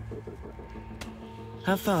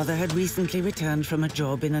 Her father had recently returned from a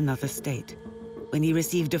job in another state when he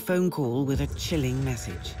received a phone call with a chilling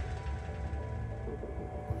message.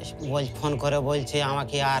 Phone করে বলছে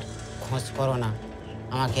আমাকে আর খোঁজ করো না,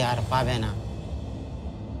 আমাকে আর পাবে না।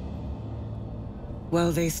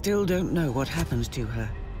 While they still don't know what happened to her,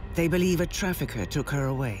 they believe a trafficker took her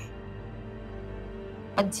away.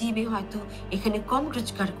 যে মেয়ে হয়তো এখানে কম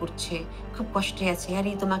রোজগার করছে, খুব কষ্টে আছে,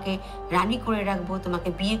 আরে তোমাকে রানী করে রাখবো, তোমাকে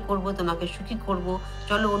বিয়ে করব, তোমাকে সুখী করব,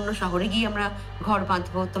 চলো অন্য শহরে গিয়ে আমরা ঘর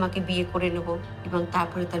বাঁধবো, তোমাকে বিয়ে করে নেব, এবং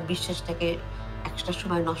তারপরে তার বিশ্বাসটাকে একটা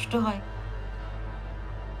সময় নষ্ট হয়।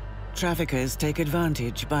 Traffickers take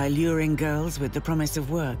advantage by luring girls with the promise of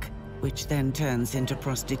work, which then turns into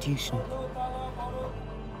prostitution.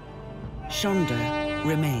 Shonda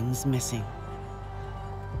remains missing.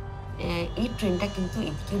 এই ট্রেন্ডটা কিন্তু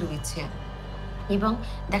এদিকে রয়েছে, এবং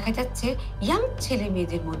দেখা যাচ্ছে ইয়াং ছেলে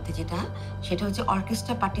মেয়েদের মধ্যে সেটা হচ্ছে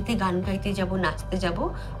অর্কেস্ট্রা পার্টিতে গান গাইতে যাব, নাচতে যাব,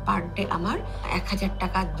 পার ডে আমার 1000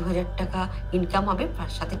 টাকা 2000 টাকা ইনকাম হবে,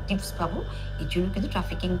 তার সাথে টিপস পাবো। এই জন্য কিন্তু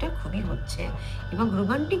ট্রাফিকিংটা খুবই হচ্ছে। এবং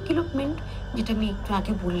রোমান্টিক ডেভেলপমেন্ট, যেটা আমি একটু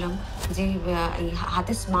আগে বললাম, যে এই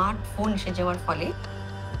হাতে স্মার্টফোন এসে যাওয়ার ফলে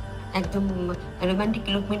একদম রোমান্টিক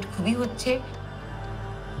ডেভেলপমেন্ট খুবই হচ্ছে।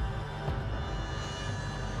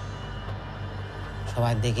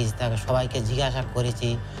 সবাই দেখেছি, তাকে সবাইকে জিজ্ঞাসা করেছি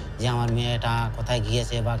যে আমার মেয়েটা কোথায়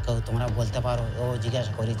গিয়েছে, বা কেউ তোমরা বলতে পারো, ও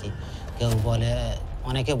জিজ্ঞাসা করেছি। কেউ বলে,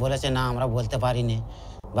 অনেকে বলেছে না আমরা বলতে পারিনি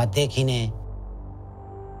বা দেখিনি।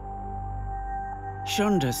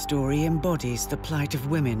 Shonda's story embodies the plight of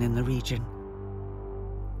women in the region,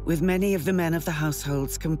 with many of the men of the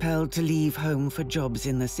households compelled to leave home for jobs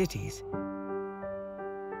in the cities.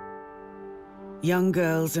 Young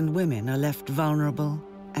girls and women are left vulnerable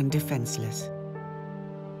and defenseless.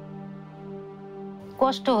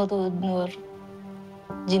 কষ্ট হতো ওর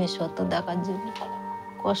জিনিসপত্র দেখার জন্য,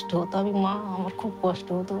 কষ্ট হতো। আমি মা, আমার খুব কষ্ট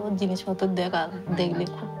হতো ওর জিনিসপত্র দেখলে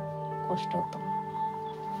খুব কষ্ট হতো।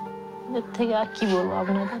 এর থেকে আর কি বলবো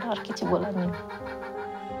আপনাদের, আর কিছু বলার নেই।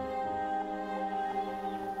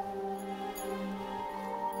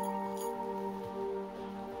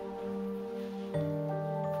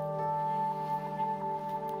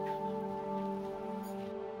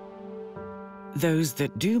 Those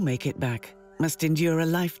that do make it back must endure a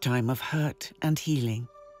lifetime of hurt and healing.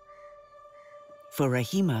 For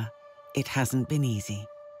Rahima, it hasn't been easy.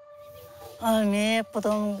 আমার মেয়ে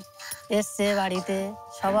প্রথম এসছে বাড়িতে,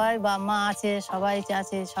 সবাই মা আছে, সবাই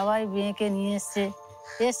আছে, সবাই মেয়েকে নিয়ে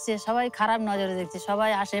এসছে, সবাই খারাপ নজরে দেখছে,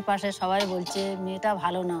 সবাই আশেপাশে সবাই বলছে মেয়েটা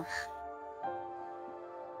ভালো না।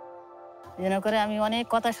 যেন করে আমি অনেক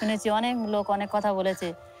কথা শুনেছি, অনেক লোক অনেক কথা বলেছে,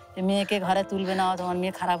 মেয়েকে ঘরে তুলবে না, তোমার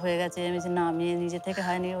মেয়ে খারাপ হয়ে গেছে। আমি বলছি না, মেয়ে নিজে থেকে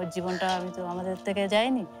হয়নি, ওর জীবনটা আমি তো আমাদের থেকে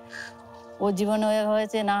যাইনি। ওর জীবনে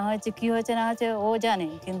হয়েছে না হয়েছে, কি হয়েছে না হয়েছে ও জানে,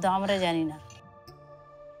 কিন্তু আমরা জানি না।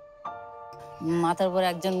 মাথার উপর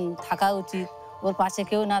একজন থাকা উচিত, ওর পাশে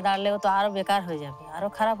কেউ না দাঁড়ালেও তো আরো বেকার হয়ে যাবে, আরো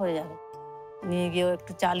খারাপ হয়ে যাবে। নিয়ে গিয়েও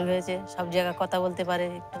একটু চালু হয়েছে, সব জায়গায় কথা বলতে পারে,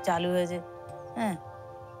 একটু চালু হয়েছে। হ্যাঁ,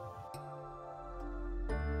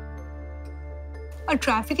 A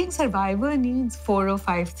trafficking survivor needs 4 or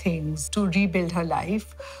 5 things to rebuild her life.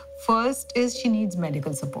 First is she needs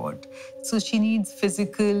medical support. So she needs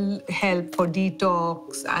physical help for detox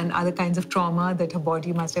and other kinds of trauma that her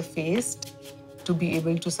body must have faced to be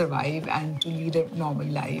able to survive and to lead a normal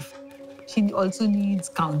life. She also needs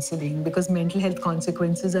counseling because mental health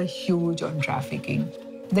consequences are huge on trafficking.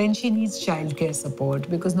 Then she needs childcare support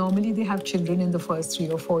because normally they have children in the first 3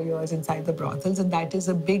 or 4 years inside the brothels, and that is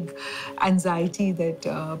a big anxiety that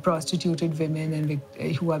prostituted women and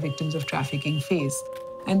who are victims of trafficking face.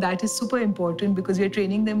 And that is super important because we are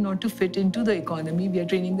training them not to fit into the economy. We are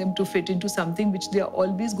training them to fit into something which they are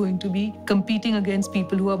always going to be competing against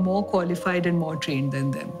people who are more qualified and more trained than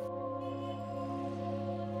them.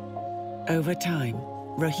 Over time,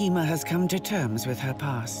 Rahima has come to terms with her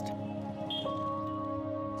past.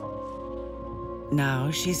 Now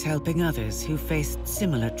she's helping others who faced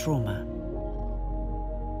similar trauma.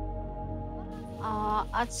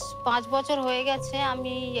 আজ 5 বছর হয়ে গেছে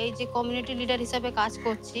আমি এই যে community leader হিসেবে কাজ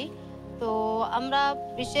করছি। তো আমরা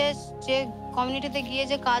বিশেষ যে কমিউনিটিতে গিয়ে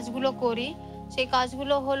যে কাজগুলো করি, সেই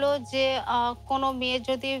কাজগুলো হলো যে কোনো মেয়ের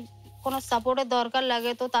যদি কোনো সাপোর্টের দরকার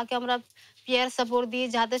লাগে তো তাকে আমরা পিয়ার সাপোর্ট দিই,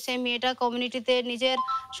 যাতে সেই মেয়েটা কমিউনিটিতে নিজের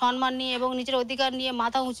সম্মান নিয়ে এবং নিজের অধিকার নিয়ে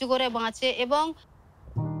মাথা উঁচু করে বাঁচে। এবং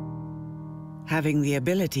Having the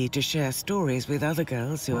ability to share stories with other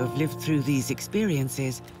girls who have lived through these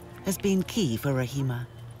experiences has been key for Rahima.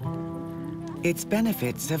 Its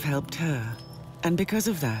benefits have helped her, and because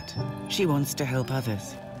of that, she wants to help others.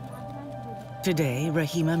 Today,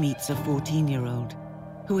 Rahima meets a 14-year-old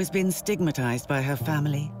who has been stigmatized by her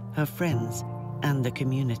family, her friends, and the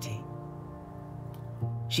community.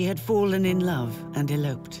 She had fallen in love and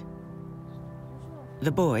eloped.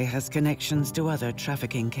 The boy has connections to other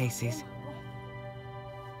trafficking cases.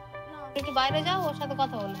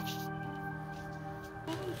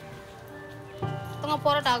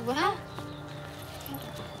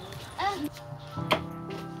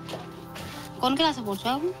 কোন ক্লাসে পড়ছো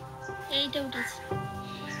এখন? এইটা উঠেছে।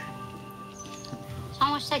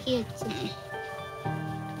 সমস্যা কি হচ্ছে?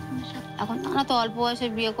 এখন না তো অল্প বয়সে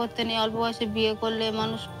বিয়ে করতে নেই, অল্প বয়সে বিয়ে করলে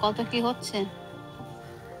মানুষ কত কি হচ্ছে।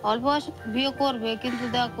 অল্প বয়সে বিয়ে করবে কিন্তু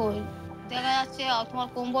দেখো দেখা যাচ্ছে তোমার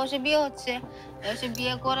কম বয়সে বিয়ে হচ্ছে, এসে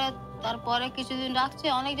বিয়ে করে তারপরে কিছুদিন রাখছে।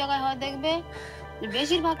 অনেক জায়গায় হয় দেখবে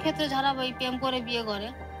বেশিরভাগ ক্ষেত্রে যারা ওই প্রেম করে বিয়ে করে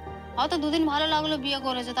হয়তো দুদিন ভালো লাগলো বিয়ে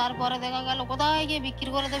করেছে, তারপরে দেখা গেল কোথায় গিয়ে বিক্রি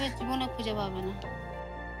করে দেবে, জীবনে খুঁজে পাবে না।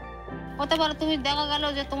 হতে পারে তুমি দেখা গেল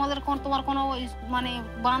যে তোমার কোনো মানে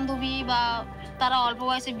বান্ধবী বা তারা অল্প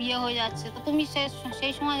বয়সে বিয়ে হয়ে যাচ্ছে, তো তুমি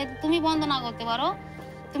সেই সময় যদি তুমি বন্ধ না করতে পারো,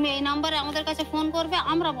 তুমি এই নাম্বারে আমাদের কাছে ফোন করবে,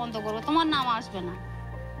 আমরা বন্ধ করবো, তোমার নাম আসবে না।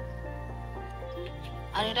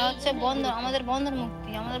 আর এটা হচ্ছে আমাদের বন্ধর মুক্তি।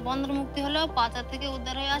 আমাদের বন্ধর মুক্তি হলো পাচার থেকে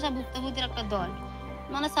উদ্ধার হয়ে আসা ভুক্তভোগীর একটা দল,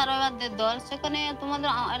 মানে সার্ভাইভারদের দল। সেখানে তোমাদের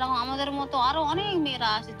এরকম আমাদের মতো আরো অনেক মেয়েরা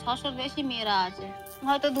আছে, 600-র বেশি মেয়েরা আছে।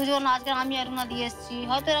 হয়তো দুজন, আজকে আমি আর রুনা দিয়ে এসেছি,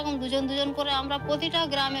 হয়তো এরকম দুজন করে আমরা প্রতিটা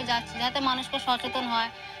গ্রামে যাচ্ছি যাতে মানুষকে সচেতন হয়,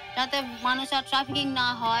 যাতে মানুষ আর ট্রাফিকিং না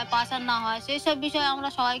হয়, পাচার না হয়, সেই সব বিষয়ে আমরা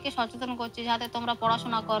সবাইকে সচেতন করছি যাতে তোমরা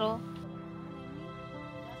পড়াশোনা করো।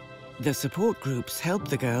 The support groups help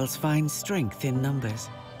the girls find strength in numbers.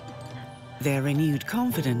 Their renewed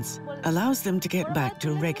confidence allows them to get back to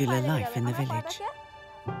regular life in the village.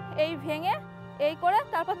 এই ভেঙে এই করে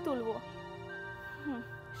তারপর তুলবো,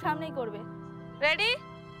 সামনেই করবে। রেডি?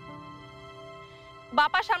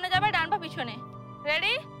 বাপা সামনে যাবে, ডান পা পিছনে।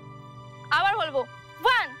 রেডি? আবার বলবো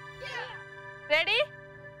 1 রেডি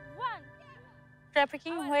 1।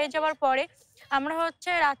 ট্রাফিকিং হয়ে যাওয়ার পরে আমরা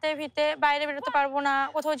হচ্ছে রাতে ভিতে বাইরে বেরোতে পারবো না,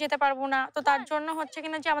 কোথাও যেতে পারবো না, তো তার জন্য হচ্ছে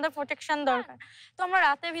কিনা যে আমাদের প্রোটেকশন দরকার। তো আমরা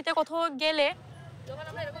রাতে ভিতে কোথাও গেলে যখন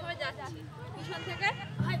আমরা এরকম ভাবে যাচ্ছি পিছন থেকে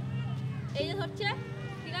এই যে হচ্ছে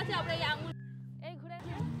ঠিক আছে, আমরা এই আঙ্গুল এই ঘুরে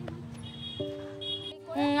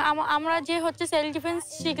আমরা যে হচ্ছে সেলফ ডিফেন্স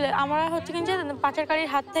শিখলে আমরা হচ্ছে কিন্তু পাচারকারীর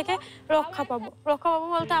হাত থেকে রক্ষা পাবো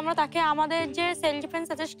বলতে আমরা তাকে আমাদের যে সেলফ ডিফেন্স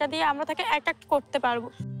আছে সেটা দিয়ে আমরা তাকে অ্যাটাক করতে পারবো।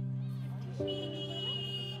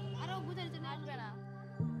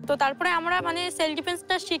 তো তারপরে আমরা মানে সেলফ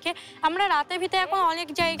ডিফেন্সটা শিখে আমরা রাতে ভিতে এখন অনেক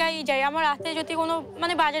জায়গায় যাই। আমরা রাতে যদি কোনো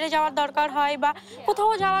মানে বাজারে যাওয়ার দরকার হয় বা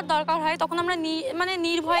কোথাও যাওয়ার দরকার হয় তখন আমরা মানে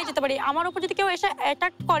নির্ভয়ে যেতে পারি। আমার উপর যদি কেউ এসে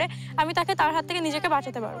অ্যাটাক করে আমি তাকে তার হাত থেকে নিজেকে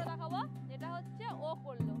বাঁচাতে পারবো।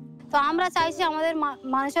 তো আমরা চাইছি আমাদের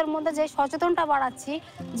মানুষের মধ্যে যে সচেতনটা বাড়াচ্ছি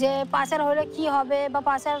যে পাচার হলে কি হবে বা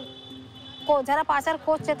যারা পাচার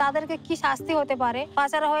করছে তাদেরকে কি শাস্তি হতে পারে,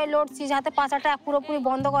 পাচার হয়ে লড়ছি যাতে পাচারটা পুরোপুরি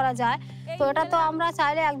বন্ধ করা যায়। তো এটা তো আমরা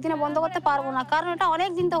চাইলে একদিনে বন্ধ করতে পারবো না, কারণ এটা অনেক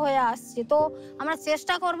দিন তো হয়ে আসছে। তো আমরা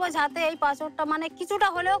চেষ্টা করব যাতে এই পাচারটা মানে কিছুটা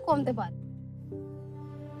হলেও কমতে পারে।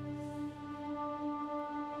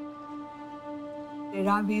 There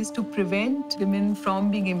are ways to prevent women from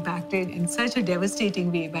being impacted in such a devastating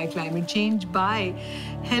way by climate change by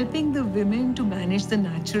helping the women to manage the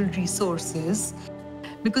natural resources.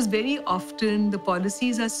 Because very often the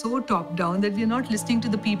policies are so top-down that we are not listening to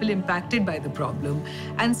the people impacted by the problem.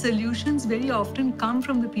 And solutions very often come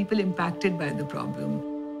from the people impacted by the problem.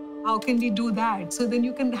 How can we do that? So then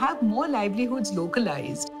you can have more livelihoods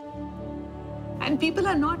localized. And people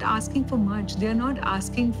are not asking for much. They are not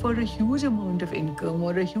asking for a huge amount of income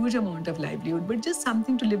or a huge amount of livelihood, but just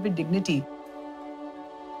something to live with dignity.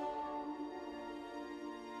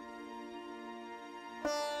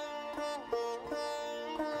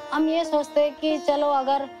 हम ये सोचते हैं कि चलो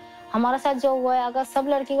अगर हमारे साथ जो हुआ है, अगर सब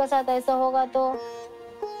लड़की के साथ ऐसा होगा तो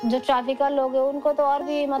जो ट्रैफिकर लोग हैं उनको तो और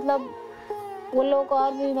भी मतलब वो लोग को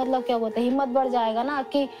और भी मतलब क्या बोलते हैं हिम्मत बढ़ जाएगा ना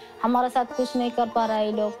कि हमारे साथ कुछ नहीं कर पा रहा है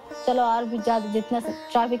ये लोग, चलो और भी ज़्यादा जितना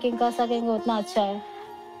ट्रैफिकिंग कर सकेंगे उतना अच्छा है।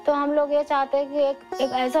 तो हम लोग ये चाहते हैं कि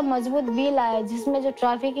एक ऐसा मजबूत बिल आए जिसमें जो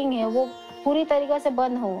ट्रैफिकिंग है वो पूरी तरीके से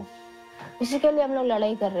बंद हो। इसी के लिए हम लोग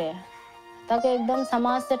लड़ाई कर रहे हैं ताकि एकदम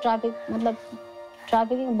समाज से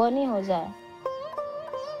ट्रैफिकिंग बंद ही हो जाए।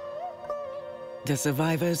 The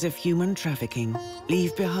survivors of human trafficking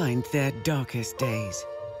leave behind their darkest days,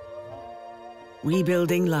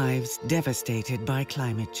 rebuilding lives devastated by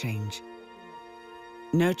climate change,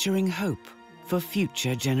 nurturing hope for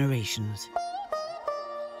future generations.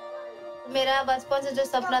 मेरा बचपन से जो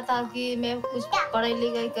सपना था कि मैं कुछ पढ़ाई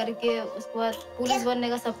लिखाई करके उसके बाद पुलिस बनने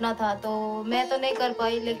का सपना था, तो मैं तो नहीं कर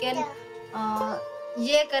पाई, लेकिन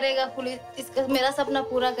ये करेगा पुलिस, इसका मेरा सपना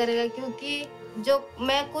पूरा करेगा, क्योंकि जो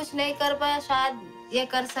मैं कुछ नहीं कर पाया शायद ये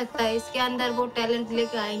कर सकता है। इसके अंदर वो टैलेंट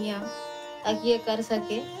लेके आएंगे हम ताकि ये कर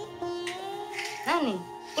सके।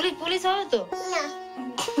 नहीं पुलिस हो तो